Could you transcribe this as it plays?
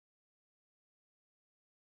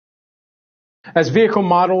As vehicle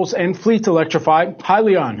models and fleets electrify,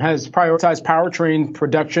 HYLN has prioritized powertrain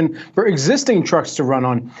production for existing trucks to run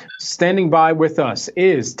on. Standing by with us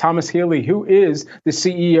is Thomas Healy, who is the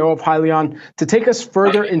CEO of HYLN, to take us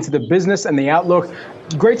further into the business and the outlook.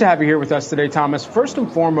 Great to have you here with us today, Thomas. First and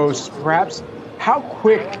foremost, perhaps, how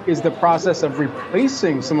quick is the process of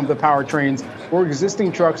replacing some of the powertrains or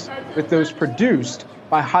existing trucks with those produced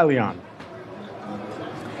by HYLN?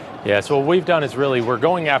 Yeah, so what we've done is we're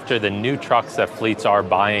going after the new trucks that fleets are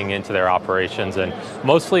buying into their operations, and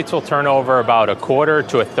most fleets will turn over about a quarter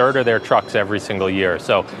to a third of their trucks every single year.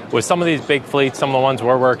 So with some of these big fleets, some of the ones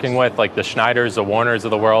we're working with, like the Schneiders, the Warners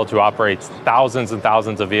of the world, who operates thousands and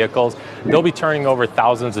thousands of vehicles, they'll be turning over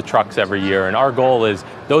thousands of trucks every year. And our goal is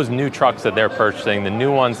those new trucks that they're purchasing, the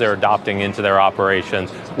new ones they're adopting into their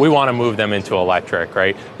operations, we want to move them into electric,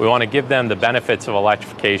 right? We want to give them the benefits of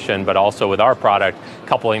electrification, but also with our product,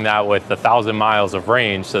 coupling that with 1,000 miles of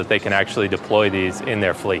range so that they can actually deploy these in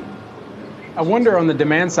their fleet. I wonder on the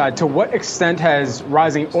demand side, to what extent has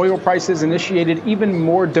rising oil prices initiated even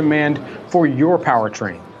more demand for your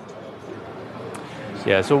powertrain?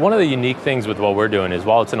 Yeah, so one of the unique things with what we're doing is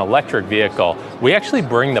while it's an electric vehicle, we actually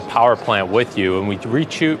bring the power plant with you and we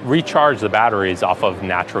recharge the batteries off of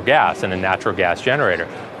natural gas and a natural gas generator.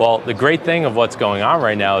 Well, the great thing of what's going on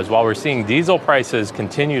right now is while we're seeing diesel prices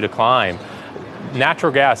continue to climb,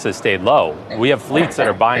 natural gas has stayed low. We have fleets that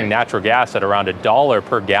are buying natural gas at around $1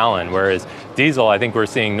 per gallon, whereas diesel, I think we're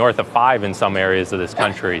seeing north of $5 in some areas of this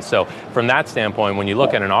country. So from that standpoint, when you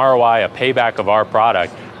look at an ROI, a payback of our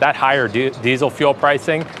product, that higher diesel fuel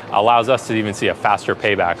pricing allows us to even see a faster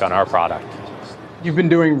payback on our product. You've been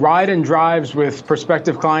doing ride and drives with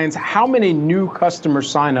prospective clients. How many new customer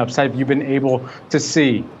signups have you been able to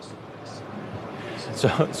see?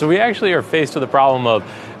 So we actually are faced with the problem of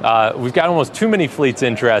we've got almost too many fleets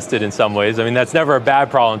interested in some ways. I mean, that's never a bad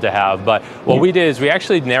problem to have, but what we did is we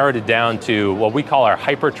actually narrowed it down to what we call our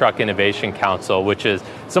Hypertruck Innovation Council, which is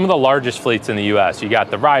some of the largest fleets in the US. You got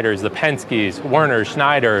the Ryders, the Penske's, Werners,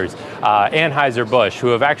 Schneiders, Anheuser-Busch, who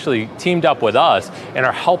have actually teamed up with us and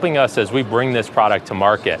are helping us as we bring this product to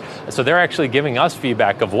market. So they're actually giving us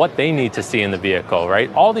feedback of what they need to see in the vehicle,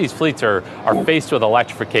 right? All these fleets are faced with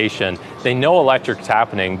electrification. They know electric's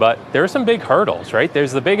happening, but there are some big hurdles, right?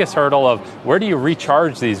 There's the biggest hurdle of where do you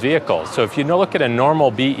recharge these vehicles? So if you look at a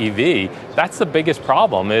normal BEV, that's the biggest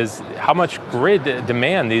problem, is how much grid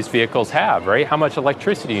demand these vehicles have, right? How much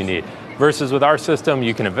electricity you need. Versus with our system,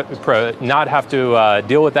 you can not have to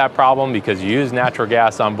deal with that problem because you use natural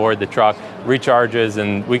gas on board the truck, recharges,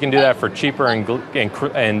 and we can do that for cheaper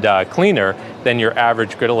and cleaner than your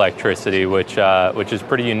average grid electricity, which is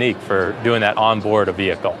pretty unique for doing that on board a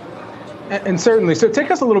vehicle. And certainly, so take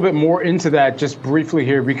us a little bit more into that just briefly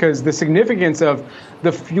here, because the significance of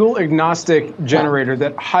the fuel agnostic generator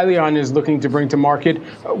that HYLN is looking to bring to market,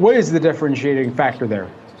 what is the differentiating factor there?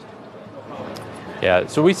 Yeah,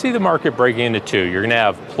 so we see the market breaking into two. You're going to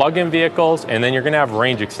have plug-in vehicles, and then you're going to have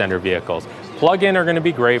range extender vehicles. Plug-in are going to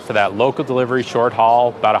be great for that local delivery, short haul,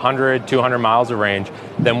 about 100, 200 miles of range.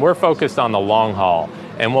 Then we're focused on the long haul.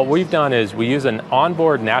 And what we've done is we use an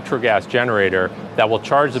onboard natural gas generator that will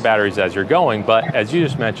charge the batteries as you're going, but as you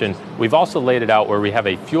just mentioned, we've also laid it out where we have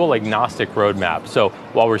a fuel agnostic roadmap. So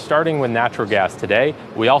while we're starting with natural gas today,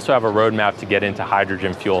 we also have a roadmap to get into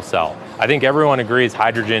hydrogen fuel cell. I think everyone agrees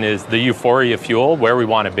hydrogen is the euphoria fuel, where we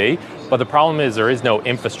want to be, but the problem is there is no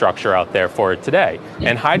infrastructure out there for it today.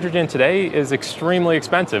 And hydrogen today is extremely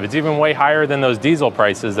expensive. It's even way higher than those diesel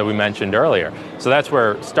prices that we mentioned earlier. So that's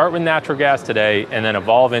where start with natural gas today and then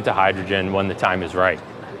evolve into hydrogen when the time is right.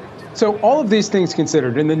 So all of these things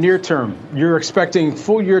considered, in the near term, you're expecting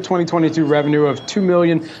full year 2022 revenue of $2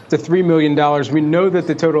 million to $3 million. We know that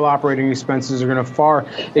the total operating expenses are going to far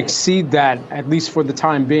exceed that, at least for the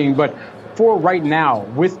time being. But for right now,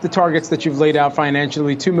 with the targets that you've laid out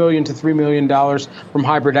financially, $2 million to $3 million from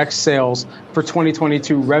Hybrid X sales for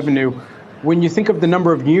 2022 revenue, when you think of the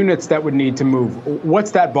number of units that would need to move,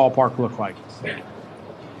 what's that ballpark look like?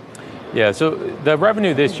 Yeah, so the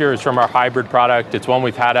revenue this year is from our hybrid product. It's one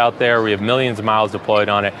we've had out there. We have millions of miles deployed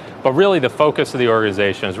on it. But really the focus of the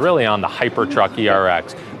organization is really on the Hypertruck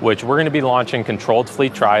ERX, which we're going to be launching controlled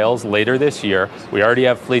fleet trials later this year. We already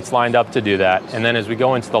have fleets lined up to do that. And then as we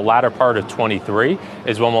go into the latter part of 23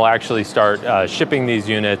 is when we'll actually start shipping these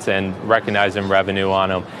units and recognizing revenue on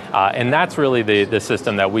them. And that's really the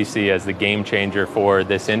system that we see as the game changer for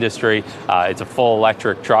this industry. It's a full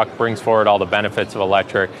electric truck, brings forward all the benefits of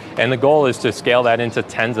electric. And the goal is to scale that into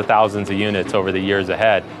tens of thousands of units over the years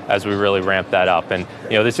ahead as we really ramp that up. And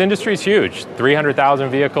this industry is huge, 300,000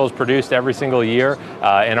 vehicles produced every single year.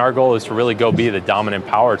 And our goal is to really go be the dominant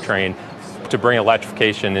powertrain to bring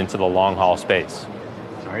electrification into the long haul space.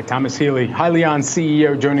 All right, Thomas Healy, HYLN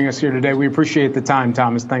CEO, joining us here today. We appreciate the time,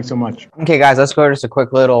 Thomas. Thanks so much. Okay, guys, let's go to just a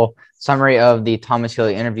quick little summary of the Thomas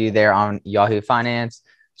Healy interview there on Yahoo Finance.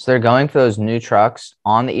 So they're going for those new trucks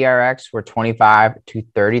on the ERX where 25 to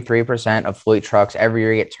 33% of fleet trucks every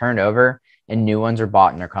year get turned over and new ones are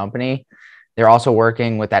bought in their company. They're also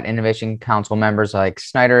working with that Innovation Council members like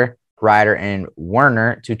Snyder, Ryder, and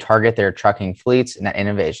Werner to target their trucking fleets in that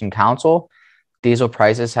Innovation Council. Diesel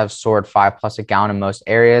prices have soared $5+ a gallon in most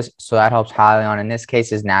areas, so that helps HYLN. In this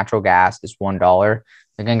case, is natural gas is $1.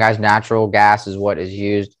 Again, guys, natural gas is what is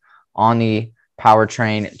used on the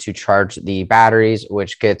powertrain to charge the batteries,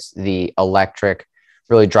 which gets the electric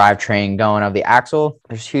really drivetrain going of the axle.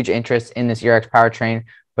 There's huge interest in this ERX powertrain,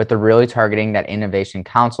 but they're really targeting that Innovation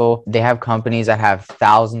Council. They have companies that have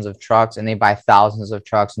thousands of trucks and they buy thousands of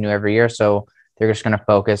trucks new every year. So they're just going to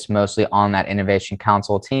focus mostly on that Innovation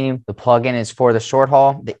Council team. The plugin is for the short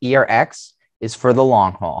haul. The ERX is for the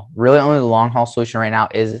long haul. Really only the long haul solution right now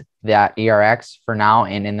is that ERX for now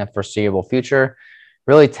and in the foreseeable future.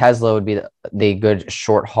 Really Tesla would be the good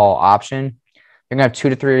short haul option. They're going to have 2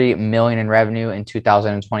 to 3 million in revenue in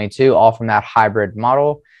 2022, all from that hybrid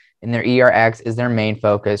model. And their ERX is their main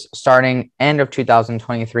focus starting end of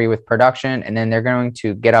 2023 with production. And then they're going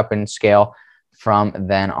to get up in scale from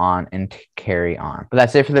then on and carry on. But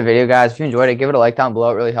that's it for the video, guys. If you enjoyed it, give it a like down below.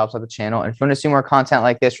 It really helps out the channel. And if you want to see more content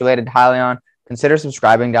like this related to HYLN, consider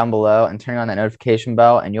subscribing down below and turning on that notification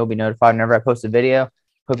bell, and you'll be notified whenever I post a video.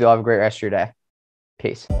 Hope you all have a great rest of your day.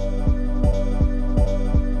 Peace.